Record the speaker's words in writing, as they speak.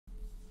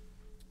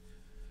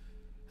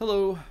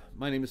Hello,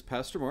 my name is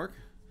Pastor Mark.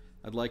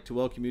 I'd like to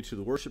welcome you to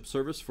the worship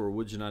service for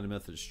Woods United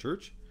Methodist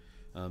Church.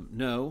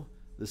 No,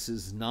 this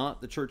is not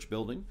the church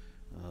building.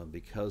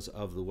 Because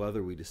of the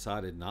weather, we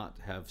decided not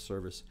to have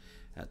service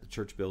at the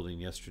church building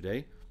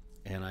yesterday.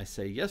 And I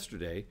say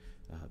yesterday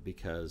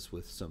because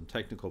with some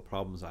technical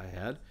problems I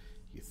had,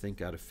 you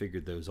think I'd have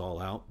figured those all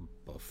out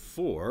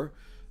before.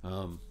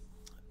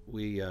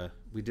 We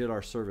did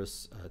our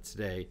service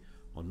today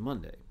on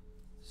Monday.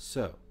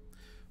 So,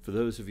 for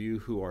those of you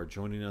who are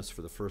joining us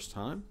for the first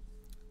time,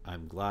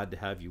 I'm glad to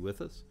have you with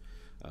us.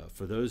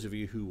 For those of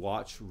you who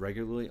watch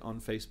regularly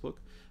on Facebook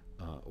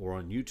or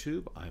on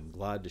YouTube, I'm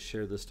glad to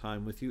share this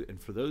time with you.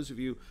 And for those of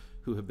you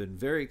who have been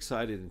very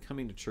excited in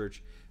coming to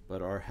church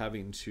but are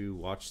having to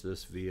watch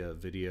this via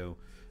video,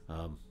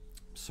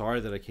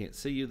 sorry that I can't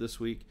see you this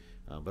week,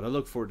 but I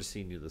look forward to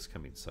seeing you this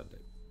coming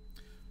Sunday.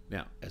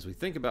 Now, as we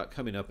think about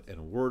coming up and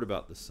a word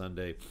about this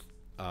Sunday,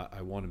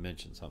 I want to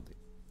mention something.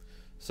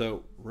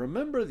 So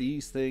remember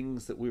these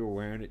things that we were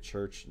wearing at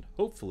church, and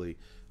hopefully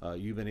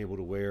you've been able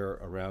to wear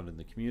around in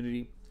the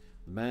community,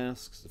 the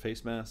masks, the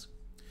face mask.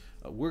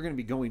 We're going to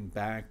be going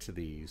back to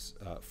these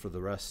for the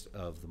rest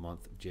of the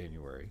month of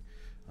January,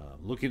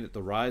 looking at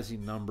the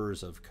rising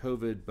numbers of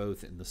COVID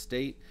both in the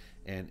state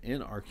and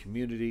in our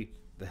community.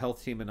 The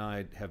health team and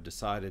I have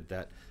decided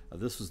that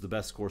this was the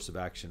best course of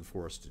action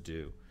for us to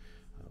do.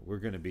 We're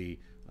going to be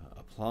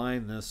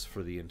applying this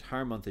for the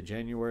entire month of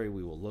January.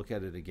 We will look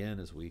at it again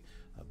as we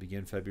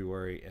begin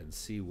February and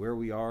see where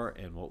we are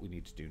and what we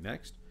need to do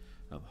next.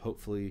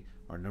 Hopefully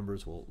our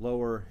numbers will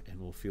lower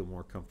and we'll feel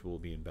more comfortable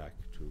being back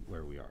to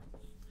where we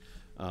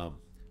are.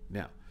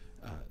 Now,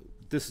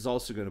 this is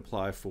also going to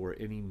apply for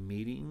any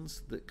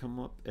meetings that come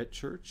up at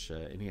church,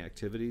 any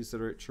activities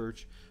that are at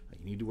church.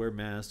 You need to wear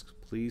masks.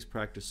 Please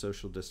practice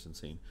social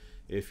distancing.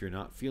 If you're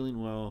not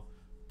feeling well,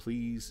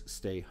 please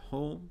stay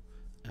home.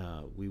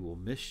 We will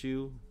miss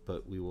you,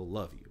 but we will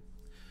love you.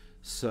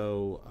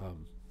 So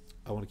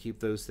I want to keep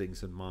those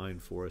things in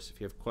mind for us.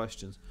 If you have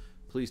questions,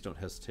 please don't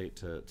hesitate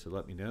to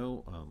let me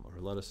know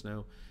or let us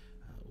know.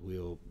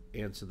 We'll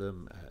answer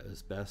them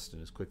as best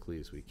and as quickly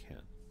as we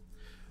can.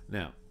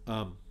 Now,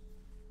 I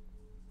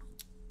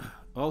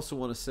also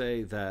want to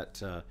say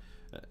that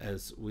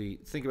as we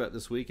think about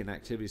this week and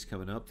activities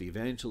coming up, the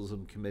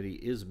Evangelism Committee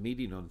is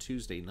meeting on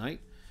Tuesday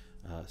night.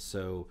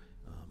 So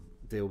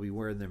they'll be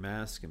wearing their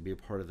mask and be a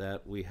part of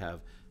that. We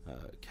have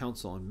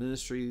Council on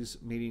Ministries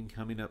meeting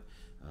coming up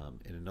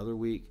in another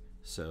week.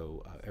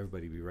 So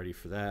everybody be ready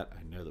for that.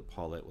 I know that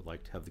Paulette would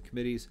like to have the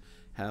committees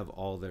have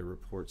all their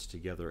reports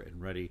together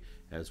and ready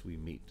as we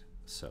meet.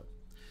 So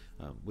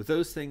with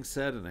those things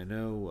said, and I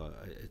know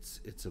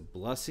it's a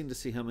blessing to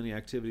see how many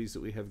activities that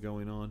we have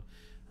going on,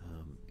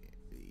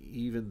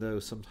 even though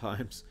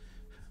sometimes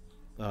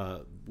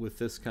with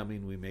this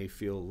coming we may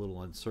feel a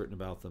little uncertain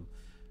about them.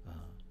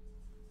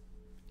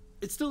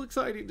 It's still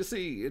exciting to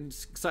see and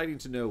it's exciting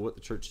to know what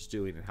the church is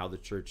doing and how the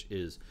church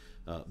is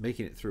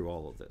making it through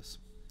all of this.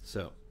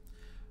 So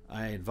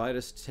I invite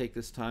us to take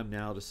this time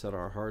now to set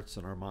our hearts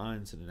and our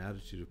minds in an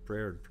attitude of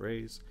prayer and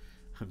praise.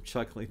 I'm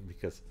chuckling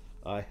because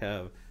I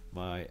have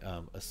my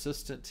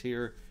assistant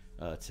here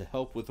to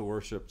help with the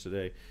worship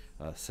today.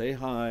 Say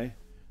hi.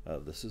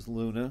 This is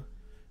Luna.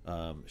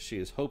 She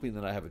is hoping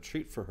that I have a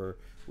treat for her,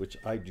 which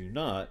I do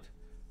not,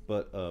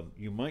 but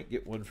you might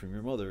get one from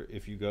your mother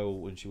if you go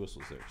when she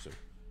whistles there. So,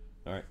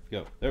 all right,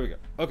 go. There we go.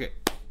 Okay.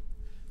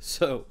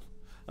 So,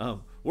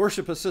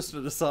 worship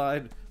assistant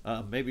aside,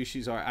 maybe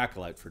she's our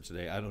acolyte for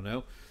today. I don't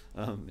know.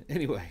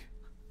 Anyway,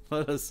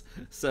 let us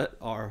set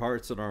our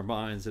hearts and our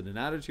minds in an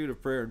attitude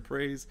of prayer and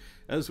praise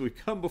as we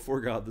come before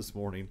God this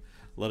morning.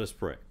 Let us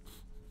pray.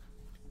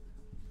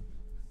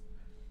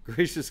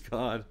 Gracious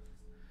God,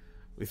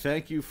 we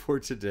thank you for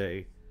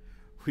today.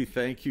 We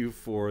thank you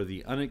for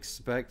the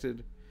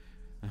unexpected.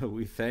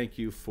 We thank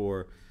you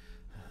for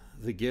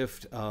the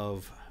gift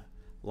of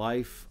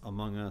life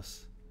among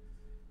us.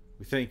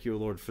 We thank you,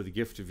 Lord, for the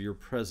gift of your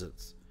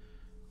presence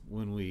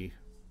when we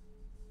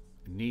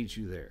need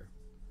you there.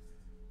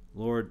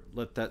 Lord,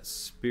 let that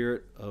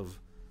spirit of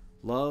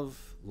love,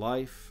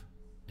 life,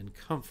 and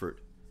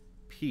comfort,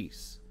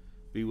 peace,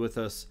 be with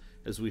us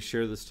as we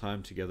share this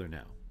time together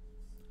now.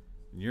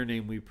 In your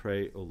name we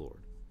pray, O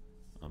Lord.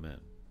 Amen.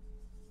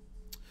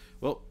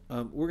 Well,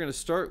 we're going to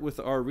start with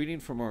our reading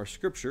from our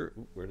scripture.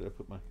 Where did I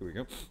put my... Here we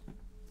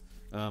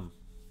go.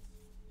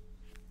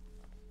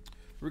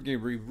 We're going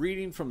to be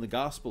reading from the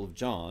Gospel of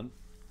John,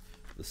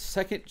 the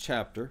second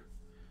chapter,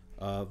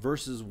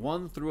 verses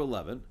 1 through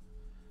 11.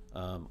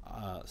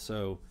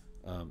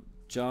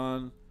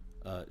 John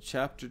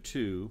chapter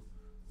 2,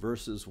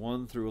 verses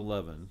 1 through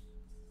 11.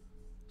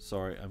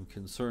 Sorry, I'm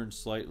concerned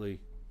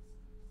slightly.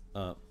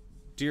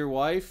 Dear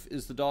wife,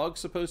 is the dog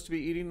supposed to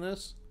be eating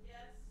this?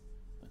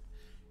 Yes.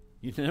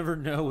 You never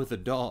know with a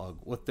dog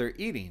what they're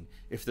eating,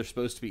 if they're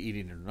supposed to be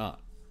eating it or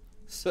not.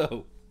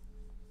 So,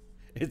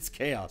 it's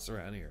chaos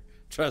around here.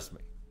 Trust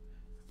me.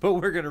 But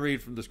we're going to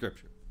read from the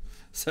scripture.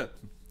 So,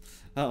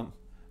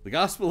 the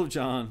Gospel of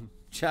John,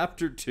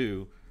 chapter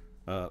 2,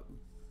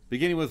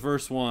 beginning with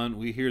verse 1,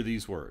 we hear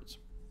these words.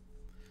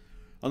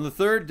 On the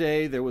third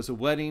day there was a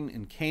wedding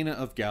in Cana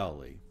of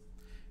Galilee,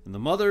 and the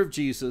mother of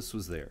Jesus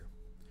was there.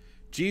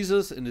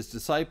 Jesus and his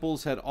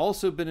disciples had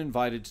also been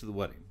invited to the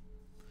wedding.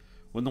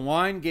 When the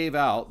wine gave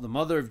out, the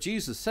mother of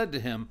Jesus said to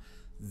him,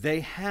 "They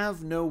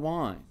have no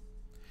wine."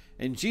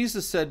 And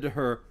Jesus said to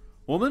her,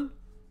 "Woman,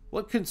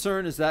 what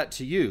concern is that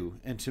to you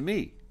and to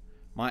me?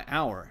 My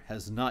hour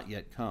has not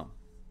yet come."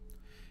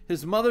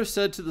 His mother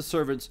said to the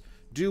servants,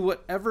 "Do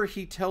whatever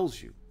he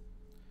tells you."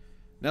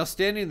 Now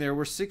standing there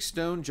were 6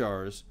 stone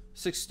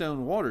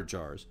water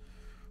jars,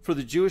 for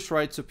the Jewish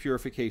rites of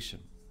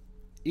purification,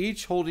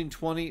 each holding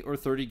 20 or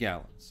 30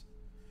 gallons.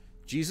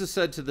 Jesus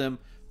said to them,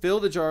 "Fill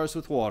the jars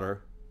with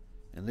water,"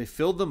 and they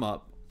filled them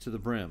up to the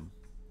brim.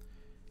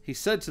 He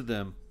said to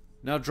them,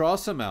 "Now draw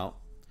some out,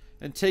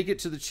 and take it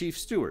to the chief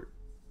steward."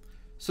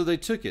 So they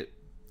took it.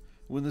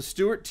 When the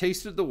steward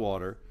tasted the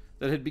water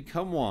that had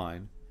become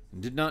wine,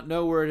 and did not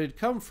know where it had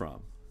come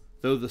from,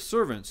 though the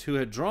servants who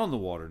had drawn the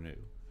water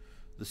knew,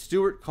 the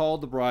steward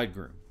called the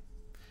bridegroom,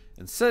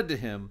 and said to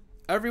him,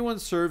 "Everyone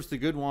serves the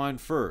good wine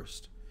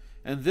first,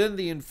 and then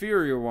the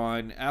inferior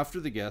wine after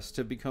the guests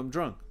have become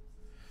drunk.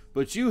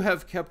 But you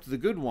have kept the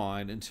good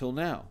wine until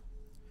now."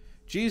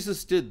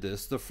 Jesus did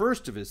this, the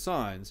first of his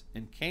signs,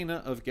 in Cana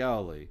of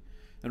Galilee,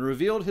 and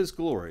revealed his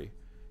glory,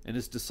 and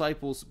his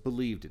disciples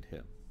believed in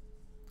him.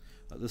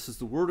 This is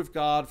the word of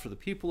God for the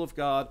people of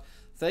God.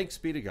 Thanks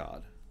be to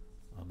God.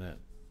 Amen.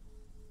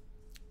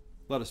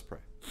 Let us pray.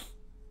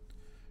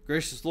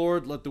 Gracious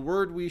Lord, let the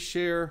word we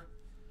share,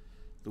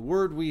 the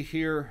word we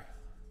hear,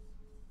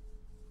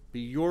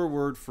 be your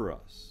word for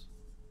us.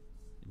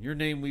 In your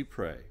name we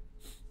pray.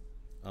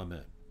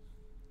 Amen.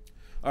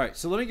 All right,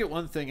 so let me get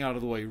one thing out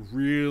of the way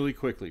really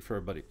quickly for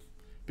everybody,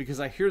 because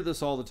I hear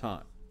this all the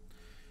time.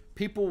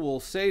 People will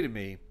say to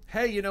me,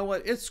 "Hey, you know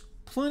what? It's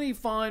plenty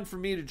fine for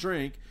me to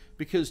drink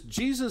because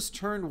Jesus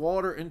turned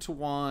water into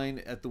wine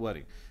at the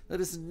wedding." That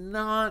is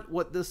not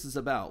what this is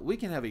about. We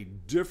can have a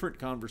different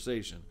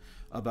conversation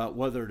about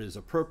whether it is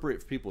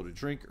appropriate for people to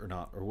drink or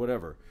not, or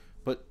whatever.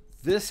 But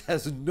this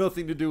has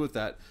nothing to do with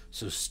that,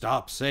 so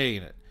stop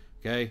saying it,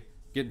 okay?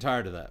 Getting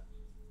tired of that.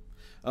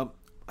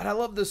 And I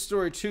love this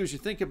story, too, as you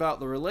think about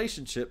the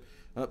relationship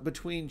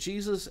between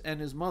Jesus and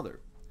his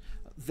mother.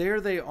 There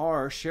they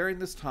are sharing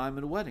this time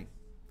at a wedding.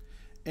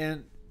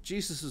 And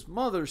Jesus'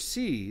 mother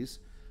sees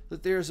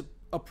that there's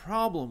a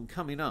problem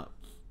coming up,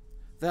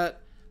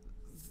 that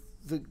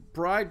the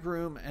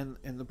bridegroom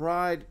and the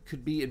bride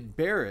could be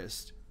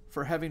embarrassed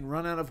for having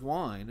run out of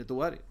wine at the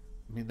wedding.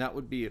 I mean, that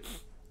would be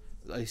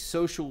a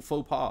social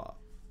faux pas.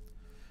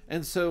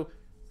 And so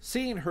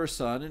seeing her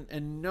son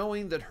and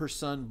knowing that her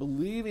son,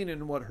 believing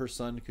in what her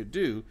son could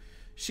do,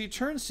 she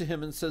turns to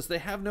him and says, "They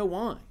have no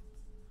wine."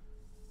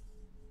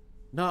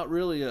 Not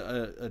really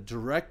a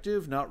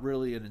directive, not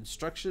really an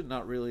instruction,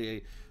 not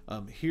really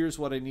a here's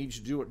what I need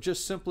you to do.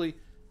 Just simply,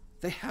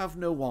 they have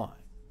no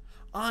wine.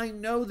 I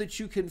know that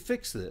you can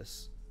fix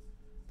this,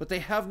 but they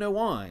have no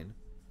wine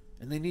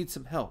and they need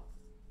some help.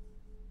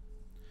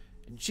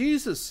 And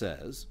Jesus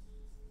says,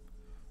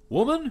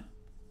 "Woman,"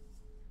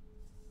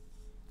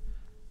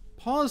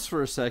 pause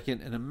for a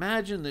second and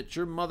imagine that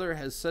your mother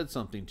has said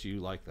something to you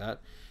like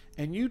that,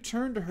 and you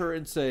turn to her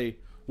and say,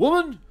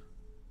 "Woman."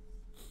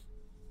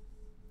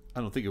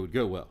 I don't think it would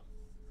go well.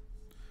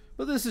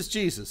 But this is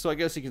Jesus, so I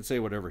guess he can say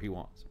whatever he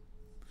wants.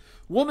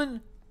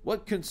 "Woman,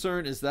 what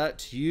concern is that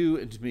to you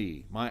and to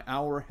me? My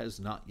hour has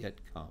not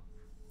yet come."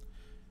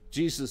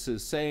 Jesus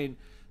is saying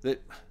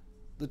that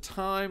the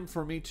time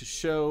for me to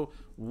show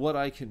what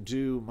I can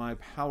do, my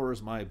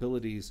powers, my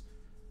abilities,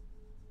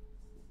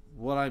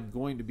 what I'm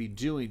going to be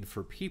doing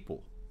for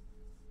people,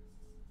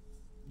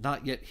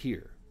 not yet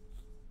here.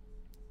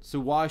 So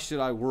why should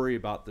I worry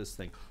about this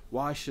thing?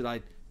 Why should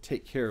I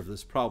take care of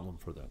this problem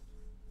for them?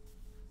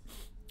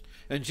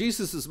 And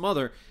Jesus'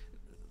 mother,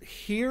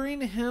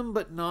 hearing him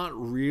but not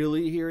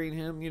really hearing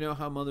him, you know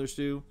how mothers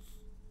do.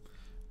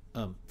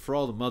 For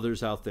all the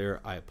mothers out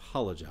there, I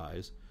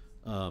apologize.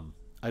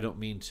 I don't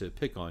mean to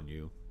pick on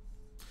you,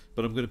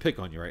 but I'm going to pick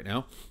on you right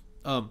now.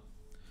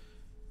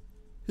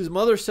 His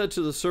mother said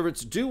to the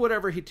servants, "Do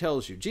whatever he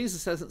tells you."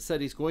 Jesus hasn't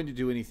said he's going to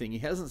do anything. He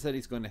hasn't said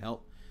he's going to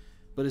help.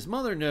 But his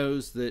mother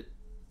knows that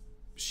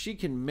she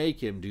can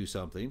make him do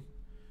something.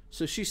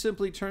 So she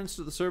simply turns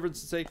to the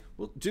servants and say,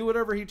 "Well, do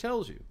whatever he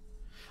tells you."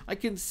 I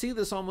can see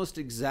this almost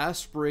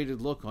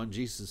exasperated look on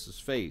Jesus'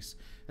 face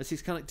as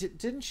he's kind of,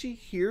 didn't she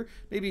hear,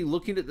 maybe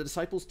looking at the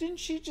disciples, didn't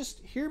she just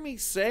hear me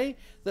say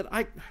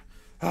that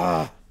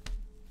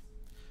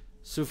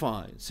So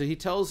fine. So he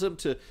tells them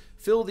to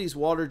fill these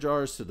water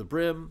jars to the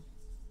brim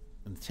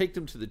and take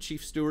them to the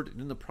chief steward,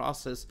 and in the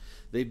process,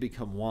 they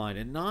become wine.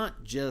 And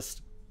not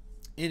just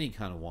any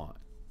kind of wine,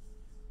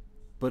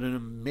 but an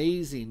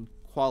amazing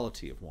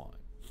quality of wine.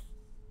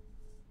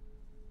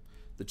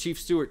 The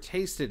chief steward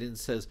tasted it and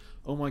says,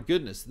 "Oh my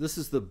goodness, this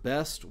is the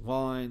best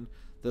wine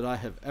that I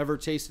have ever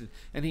tasted."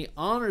 And he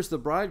honors the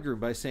bridegroom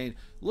by saying,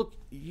 "Look,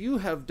 you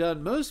have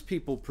done, most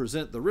people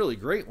present the really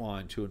great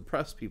wine to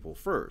impress people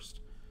first.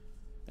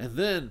 And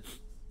then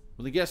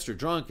when the guests are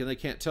drunk and they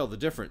can't tell the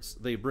difference,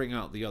 they bring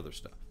out the other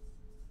stuff.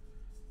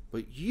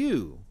 But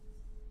you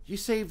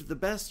saved the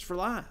best for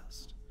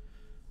last.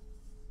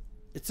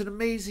 It's an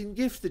amazing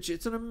gift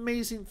it's an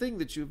amazing thing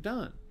that you've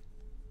done.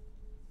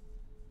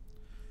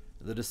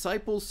 The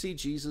disciples see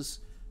Jesus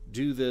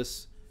do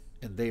this,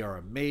 and they are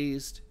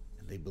amazed,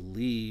 and they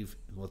believe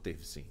in what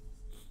they've seen.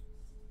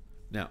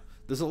 Now,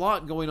 there's a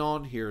lot going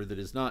on here that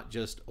is not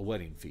just a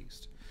wedding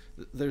feast.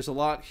 There's a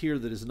lot here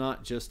that is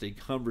not just a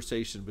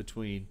conversation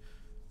between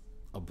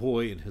a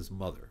boy and his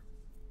mother.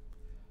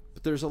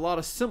 But there's a lot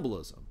of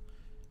symbolism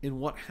in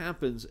what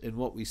happens and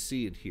what we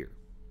see and hear.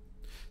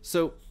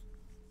 So,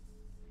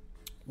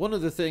 one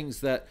of the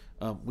things that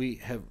we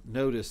have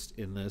noticed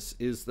in this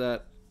is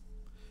that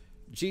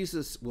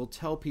Jesus will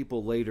tell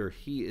people later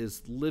he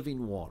is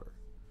living water.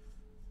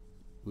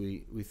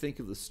 We think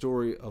of the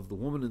story of the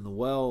woman in the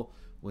well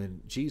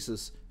when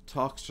Jesus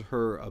talks to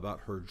her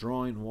about her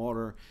drawing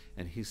water,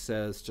 and he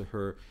says to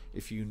her,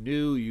 if you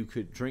knew you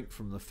could drink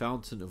from the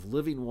fountain of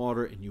living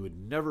water and you would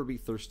never be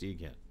thirsty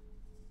again.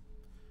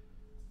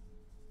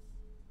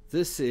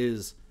 This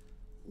is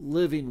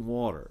living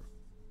water.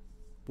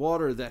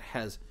 Water that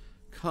has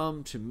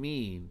come to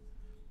mean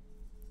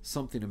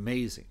something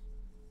amazing.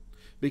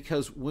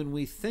 Because when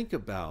we think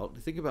about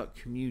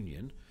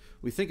communion,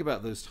 we think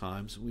about those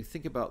times, we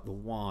think about the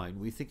wine,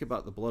 we think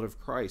about the blood of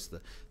Christ,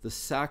 the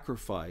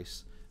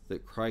sacrifice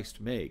that Christ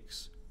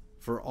makes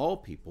for all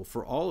people,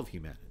 for all of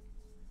humanity.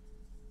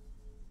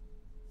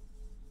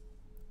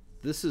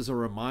 This is a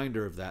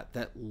reminder of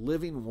that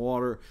living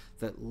water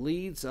that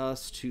leads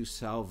us to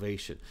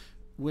salvation.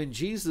 When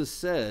Jesus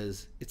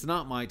says, it's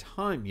not my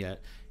time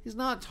yet, he's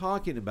not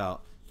talking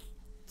about,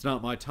 it's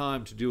not my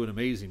time to do an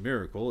amazing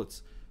miracle,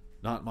 it's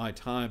not my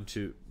time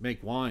to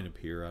make wine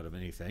appear out of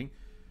anything,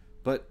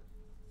 but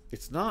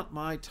it's not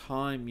my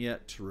time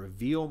yet to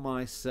reveal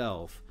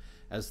myself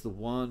as the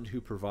one who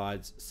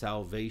provides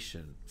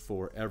salvation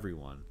for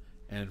everyone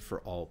and for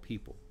all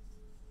people.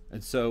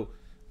 And so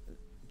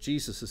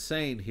Jesus is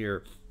saying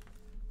here,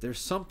 there's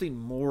something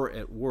more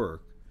at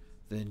work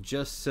than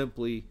just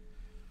simply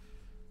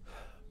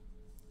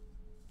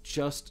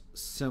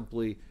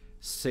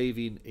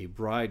saving a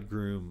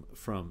bridegroom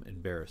from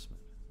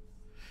embarrassment.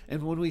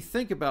 And when we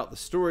think about the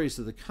stories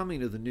of the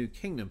coming of the new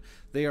kingdom,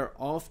 they are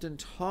often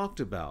talked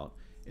about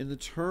in the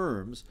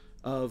terms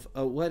of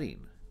a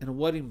wedding and a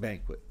wedding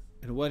banquet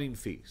and a wedding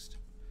feast.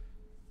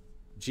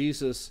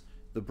 Jesus,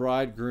 the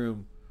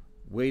bridegroom,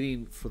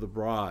 waiting for the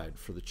bride,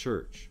 for the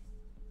church.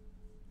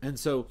 And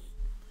so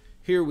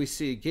here we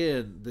see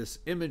again this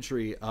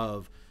imagery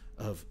of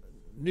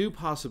new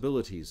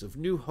possibilities, of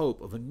new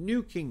hope, of a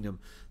new kingdom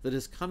that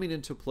is coming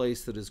into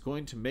place that is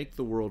going to make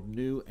the world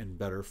new and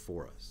better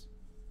for us.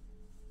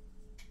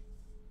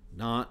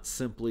 Not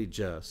simply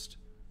just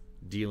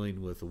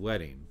dealing with a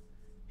wedding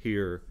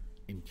here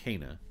in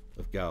Cana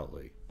of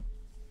Galilee.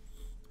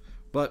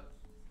 But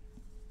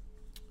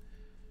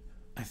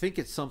I think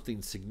it's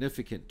something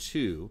significant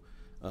too,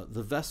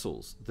 the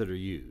vessels that are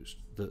used,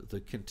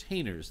 the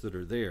containers that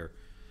are there.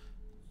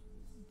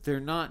 They're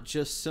not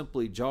just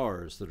simply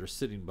jars that are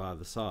sitting by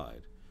the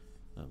side.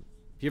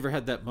 You ever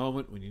had that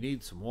moment when you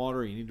need some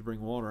water, you need to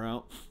bring water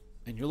out,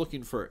 and you're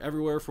looking for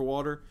everywhere for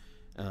water,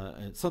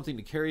 and something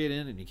to carry it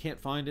in, and you can't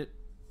find it?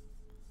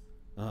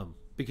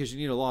 Because you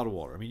need a lot of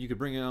water. I mean, you could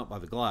bring it out by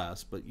the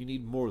glass, but you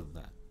need more than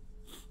that.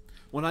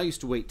 When I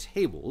used to wait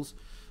tables,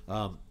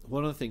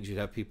 one of the things you'd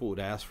have people would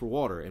ask for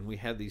water, and we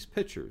had these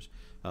pitchers.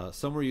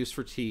 Some were used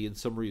for tea and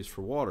some were used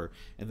for water,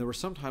 and there were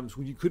some times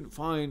when you couldn't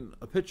find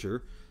a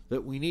pitcher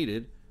that we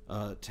needed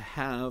to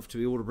have to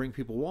be able to bring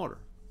people water.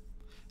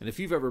 And if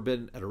you've ever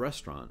been at a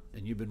restaurant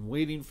and you've been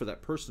waiting for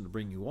that person to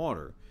bring you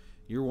water,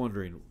 you're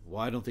wondering,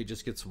 why don't they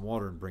just get some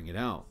water and bring it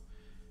out?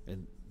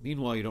 And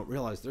meanwhile, you don't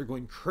realize they're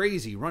going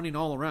crazy, running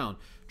all around,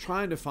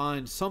 trying to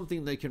find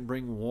something they can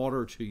bring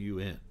water to you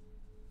in.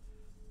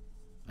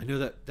 I know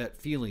that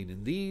feeling,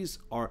 and these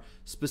are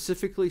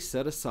specifically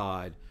set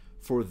aside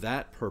for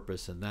that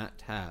purpose and that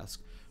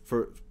task,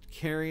 for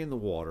carrying the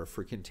water,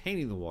 for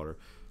containing the water,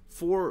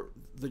 for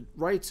the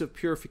rites of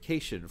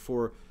purification,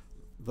 for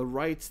the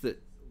rites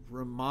that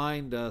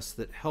remind us,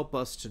 that help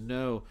us to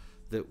know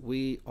that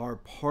we are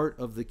part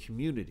of the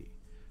community.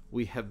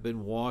 We have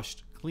been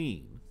washed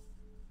clean.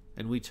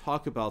 And we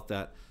talk about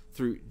that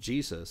through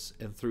Jesus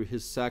and through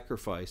his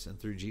sacrifice and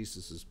through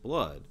Jesus'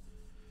 blood,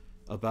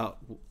 about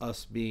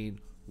us being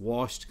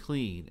washed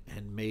clean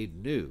and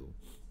made new.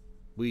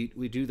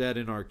 We do that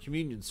in our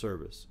communion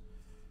service.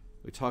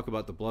 We talk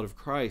about the blood of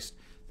Christ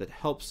that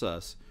helps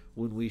us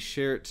when we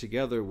share it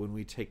together, when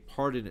we take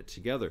part in it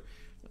together,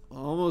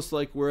 almost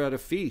like we're at a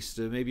feast,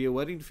 maybe a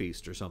wedding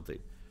feast or something.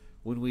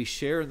 When we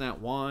share in that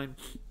wine,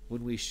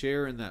 when we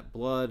share in that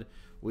blood,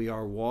 we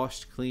are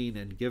washed clean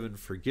and given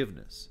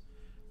forgiveness.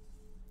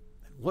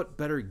 And what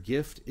better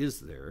gift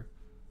is there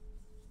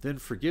than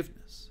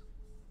forgiveness?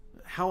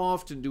 How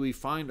often do we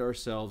find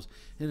ourselves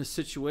in a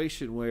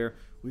situation where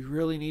we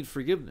really need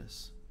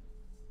forgiveness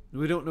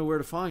and we don't know where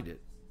to find it?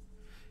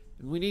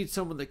 And we need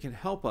someone that can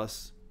help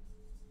us,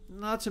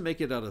 not to make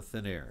it out of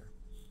thin air,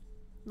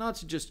 not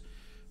to just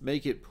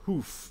make it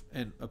poof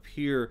and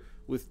appear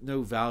with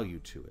no value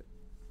to it,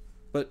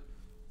 but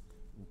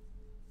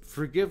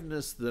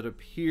forgiveness that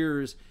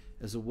appears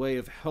as a way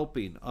of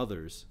helping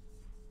others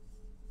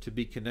to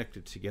be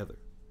connected together.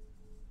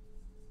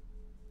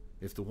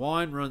 If the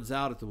wine runs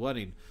out at the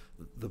wedding,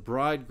 the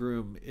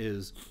bridegroom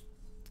is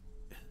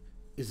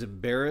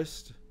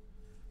embarrassed.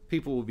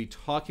 People will be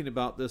talking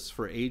about this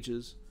for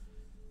ages.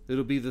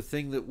 It'll be the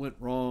thing that went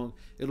wrong.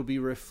 It'll be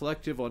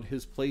reflective on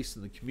his place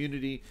in the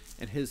community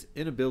and his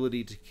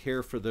inability to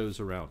care for those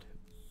around him.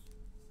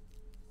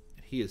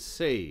 He is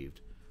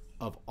saved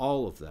of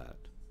all of that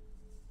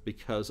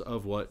because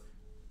of what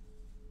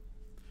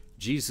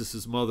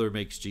Jesus' mother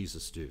makes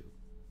Jesus do.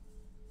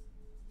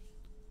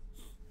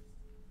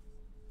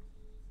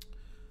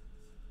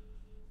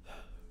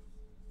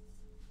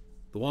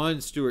 The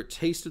wine steward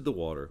tasted the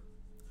water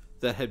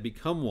that had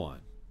become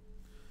wine,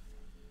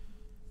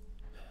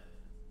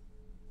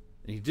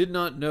 and he did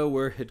not know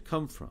where it had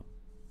come from,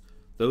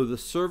 though the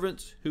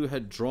servants who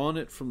had drawn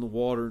the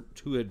water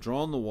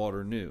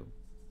knew.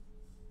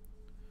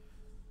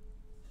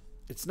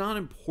 It's not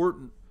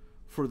important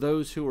for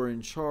those who are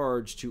in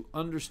charge to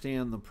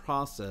understand the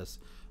process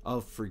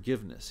of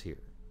forgiveness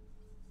here.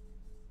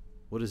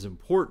 What is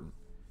important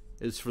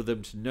is for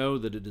them to know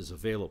that it is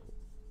available.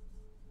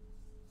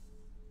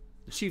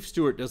 The chief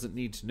steward doesn't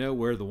need to know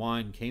where the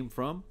wine came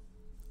from.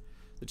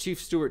 The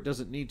chief steward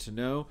doesn't need to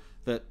know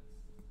that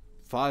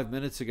 5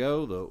 minutes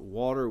ago the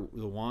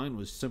wine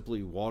was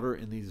simply water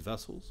in these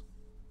vessels.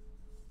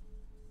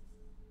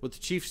 What the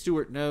chief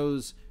steward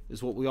knows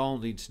is what we all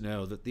need to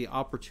know, that the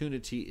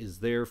opportunity is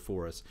there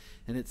for us,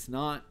 and it's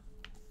not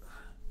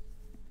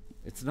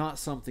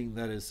something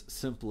that is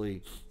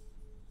simply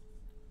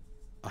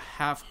a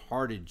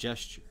half-hearted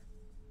gesture.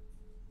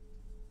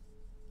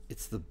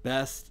 It's the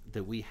best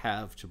that we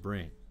have to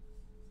bring.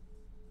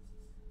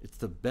 It's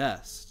the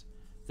best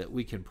that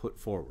we can put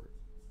forward.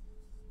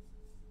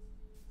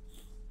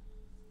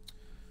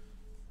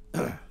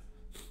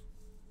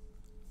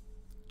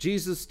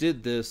 Jesus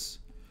did this,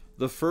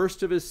 the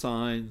first of his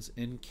signs,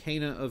 in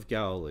Cana of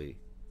Galilee,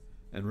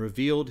 and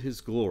revealed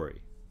his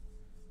glory,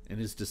 and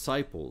his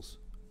disciples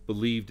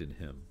believed in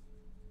him.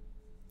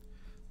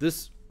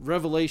 This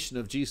revelation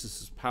of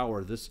Jesus'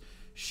 power, this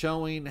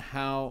showing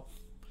how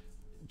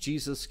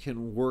Jesus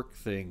can work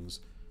things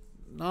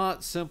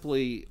not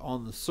simply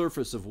on the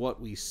surface of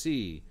what we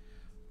see,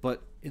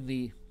 but in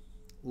the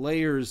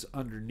layers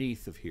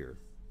underneath of here,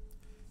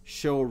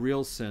 show a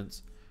real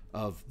sense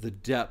of the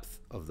depth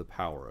of the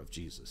power of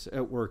Jesus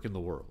at work in the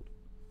world.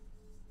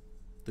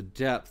 The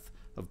depth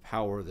of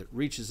power that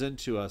reaches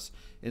into us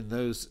in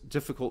those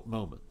difficult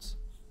moments.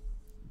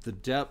 The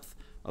depth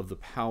of the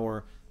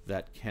power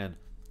that can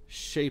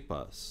shape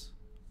us,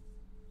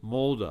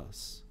 mold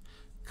us,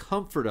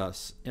 comfort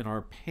us in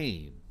our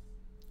pain,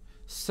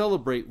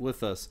 celebrate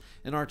with us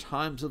in our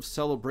times of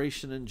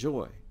celebration and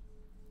joy,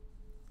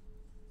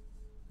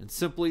 and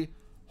simply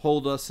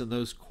hold us in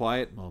those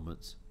quiet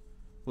moments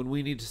when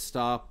we need to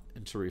stop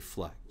and to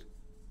reflect.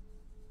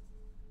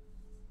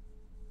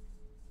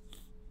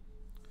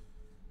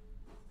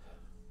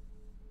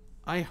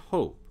 I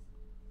hope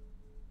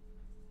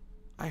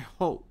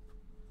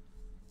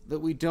that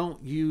we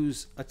don't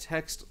use a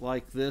text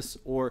like this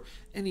or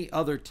any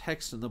other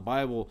text in the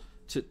Bible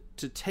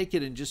to take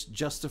it and just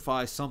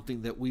justify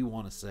something that we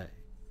want to say.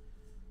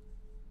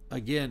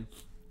 Again,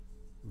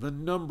 the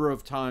number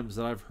of times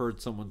that I've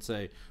heard someone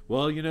say,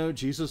 well,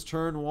 Jesus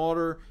turned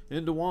water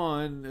into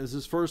wine as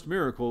his first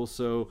miracle,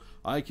 so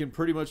I can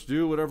pretty much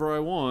do whatever I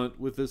want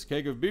with this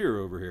keg of beer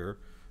over here.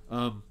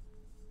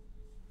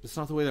 It's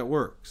not the way that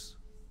works.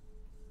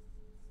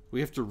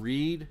 We have to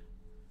read,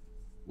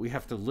 we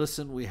have to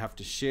listen, we have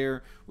to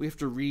share, we have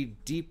to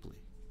read deeply.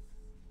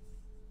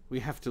 We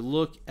have to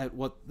look at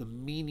what the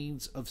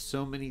meanings of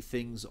so many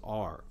things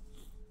are.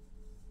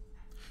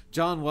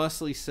 John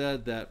Wesley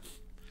said that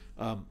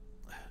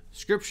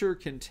Scripture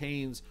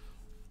contains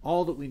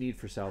all that we need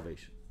for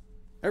salvation.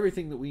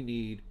 Everything that we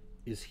need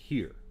is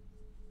here.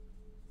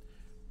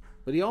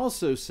 But he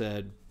also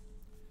said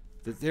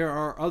that there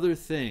are other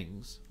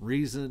things,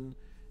 reason,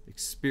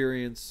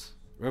 experience,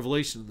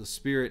 revelation of the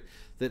Spirit,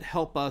 that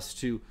help us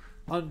to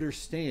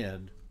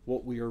understand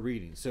what we are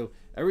reading. So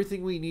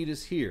everything we need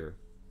is here.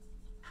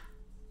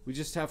 We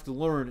just have to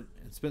learn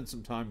and spend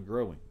some time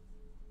growing.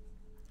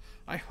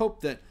 I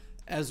hope that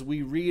as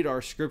we read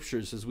our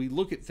scriptures, as we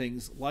look at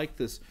things like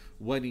this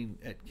wedding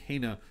at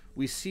Cana,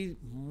 we see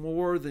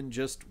more than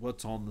just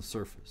what's on the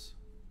surface.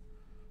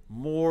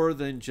 More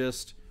than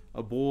just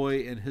a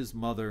boy and his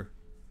mother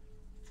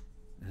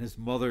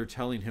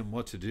telling him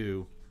what to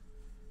do.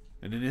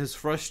 And in his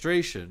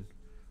frustration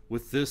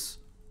with this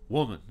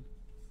woman,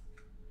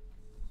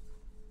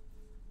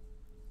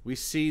 we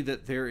see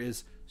that there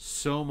is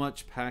so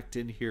much packed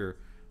in here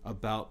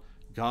about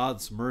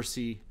God's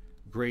mercy,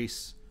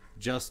 grace,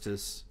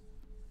 justice,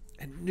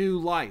 and new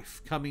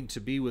life coming to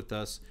be with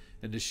us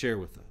and to share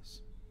with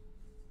us.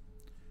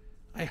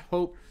 I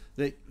hope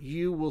that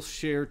you will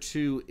share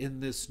too in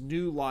this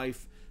new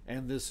life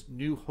and this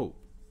new hope.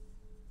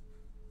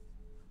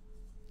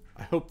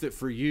 I hope that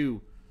for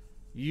you,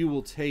 you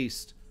will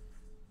taste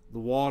the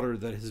water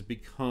that has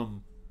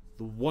become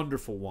the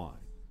wonderful wine,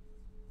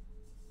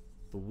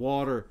 the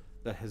water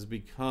that has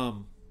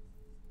become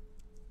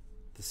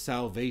the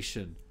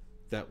salvation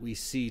that we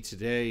see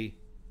today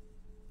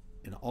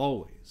and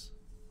always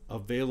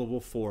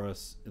available for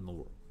us in the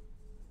world.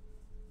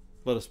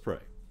 Let us pray.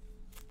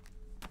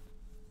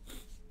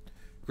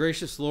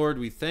 Gracious Lord,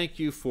 we thank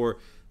you for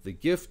the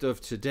gift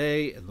of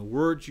today and the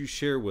words you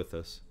share with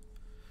us.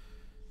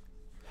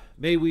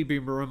 May we be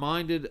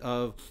reminded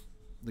of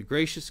the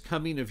gracious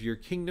coming of your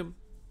kingdom.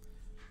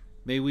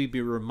 May we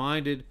be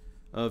reminded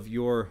of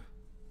your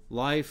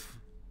life,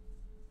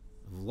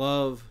 of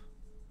love,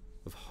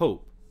 of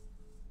hope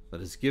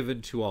that is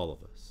given to all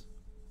of us.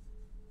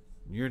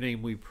 In your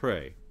name we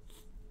pray.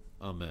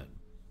 Amen.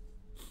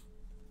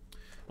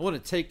 I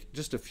want to take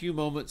just a few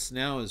moments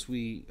now as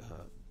we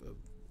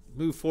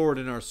move forward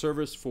in our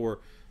service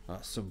for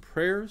some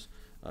prayers.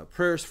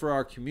 Prayers for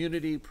our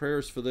community,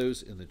 prayers for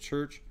those in the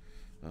church.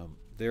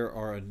 There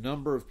are a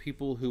number of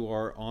people who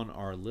are on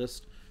our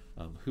list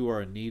who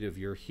are in need of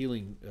your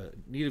healing,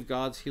 need of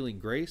God's healing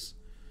grace,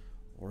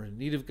 or in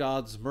need of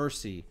God's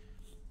mercy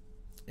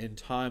in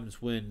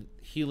times when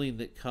healing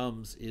that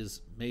comes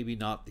is maybe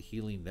not the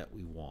healing that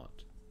we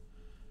want.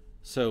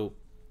 So,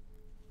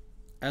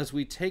 as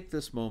we take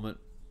this moment,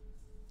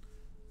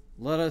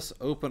 let us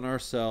open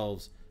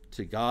ourselves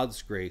to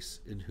God's grace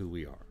in who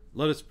we are.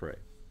 Let us pray.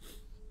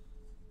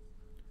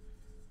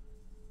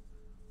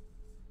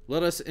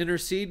 Let us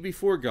intercede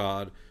before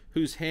God,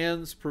 whose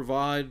hands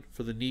provide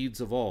for the needs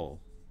of all,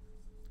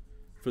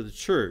 for the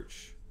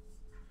church,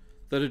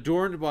 that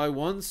adorned by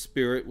one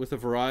Spirit with a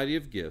variety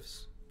of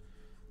gifts,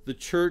 the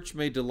church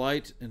may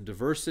delight in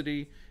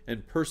diversity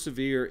and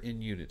persevere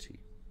in unity.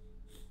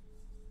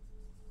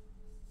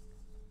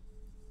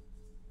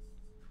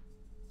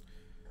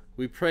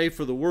 We pray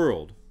for the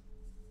world,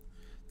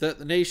 that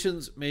the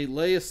nations may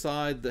lay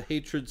aside the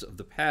hatreds of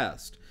the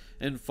past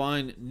and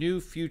find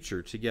new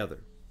future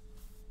together.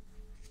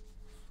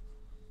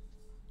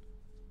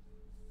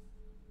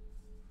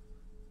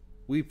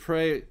 We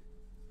pray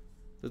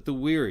that the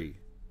weary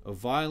of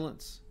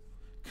violence,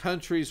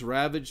 countries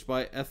ravaged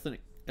by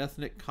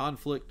ethnic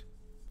conflict,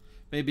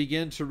 may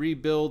begin to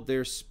rebuild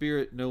their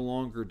spirit no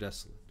longer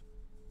desolate.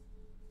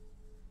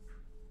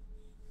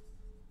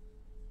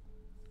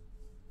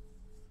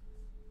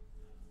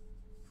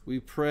 We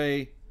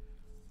pray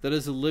that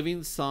as a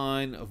living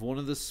sign of one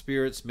of the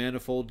Spirit's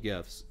manifold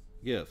gifts,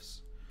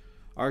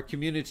 our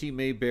community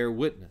may bear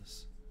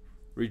witness,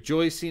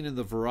 rejoicing in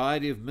the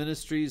variety of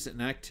ministries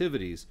and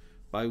activities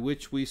by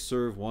which we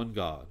serve one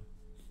God.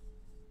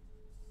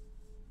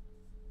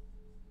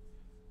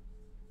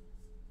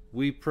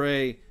 We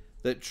pray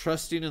that,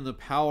 trusting in the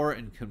power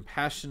and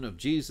compassion of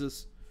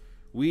Jesus,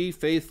 we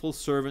faithful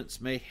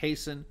servants may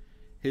hasten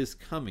his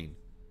coming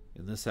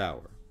in this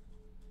hour.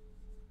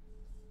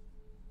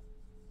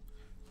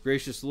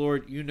 Gracious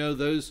Lord, you know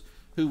those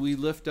who we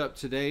lift up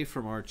today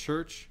from our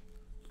church,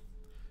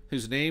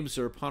 whose names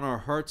are upon our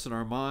hearts and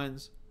our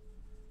minds.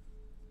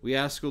 We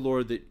ask, O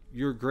Lord, that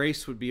your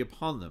grace would be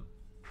upon them.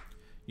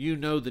 You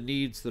know the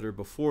needs that are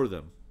before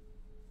them.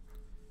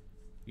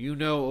 You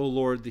know, O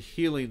Lord, the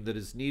healing that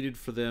is needed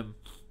for them,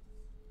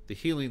 the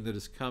healing that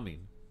is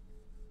coming.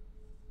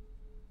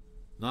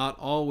 Not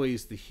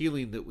always the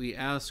healing that we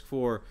ask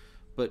for,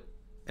 but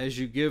as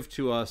you give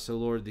to us, O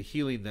Lord, the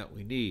healing that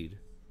we need.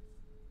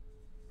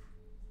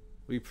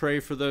 We pray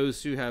for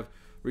those who have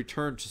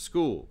returned to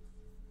school,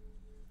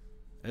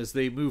 as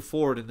they move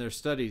forward in their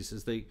studies,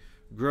 as they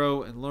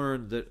grow and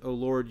learn that, O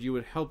Lord, you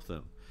would help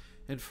them.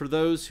 And for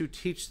those who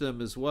teach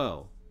them as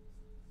well,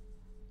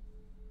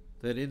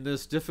 that in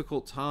this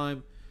difficult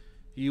time,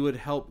 you would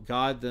help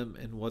guide them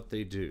in what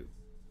they do.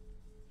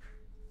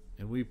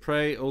 And we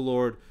pray, O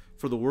Lord,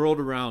 for the world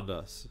around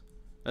us,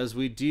 as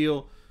we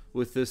deal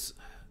with this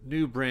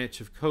new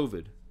branch of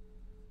COVID.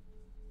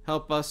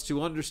 Help us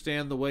to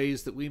understand the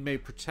ways that we may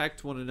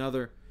protect one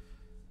another,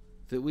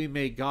 that we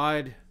may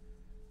guide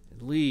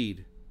and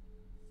lead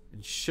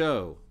and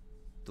show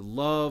the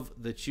love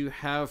that you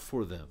have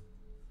for them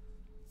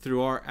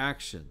through our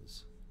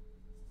actions,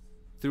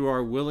 through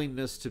our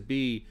willingness to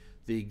be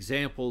the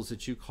examples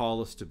that you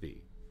call us to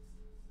be.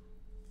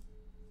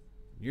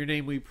 In your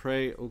name we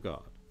pray, O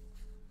God.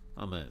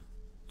 Amen.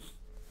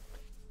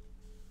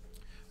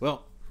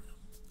 Well,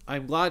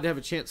 I'm glad to have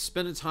a chance to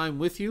spend a time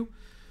with you.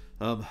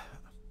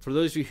 For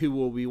those of you who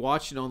will be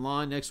watching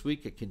online next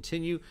week at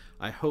Continue,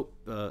 I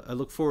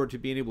look forward to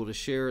being able to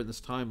share in this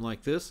time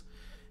like this.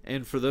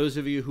 And for those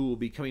of you who will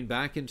be coming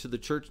back into the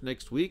church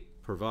next week,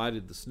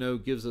 provided the snow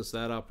gives us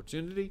that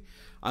opportunity,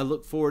 I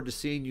look forward to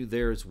seeing you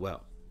there as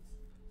well.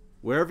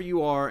 Wherever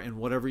you are and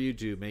whatever you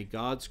do, may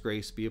God's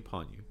grace be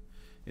upon you.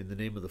 In the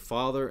name of the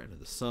Father, and of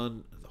the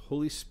Son, and of the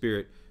Holy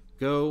Spirit,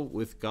 go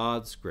with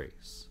God's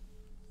grace.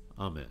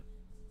 Amen.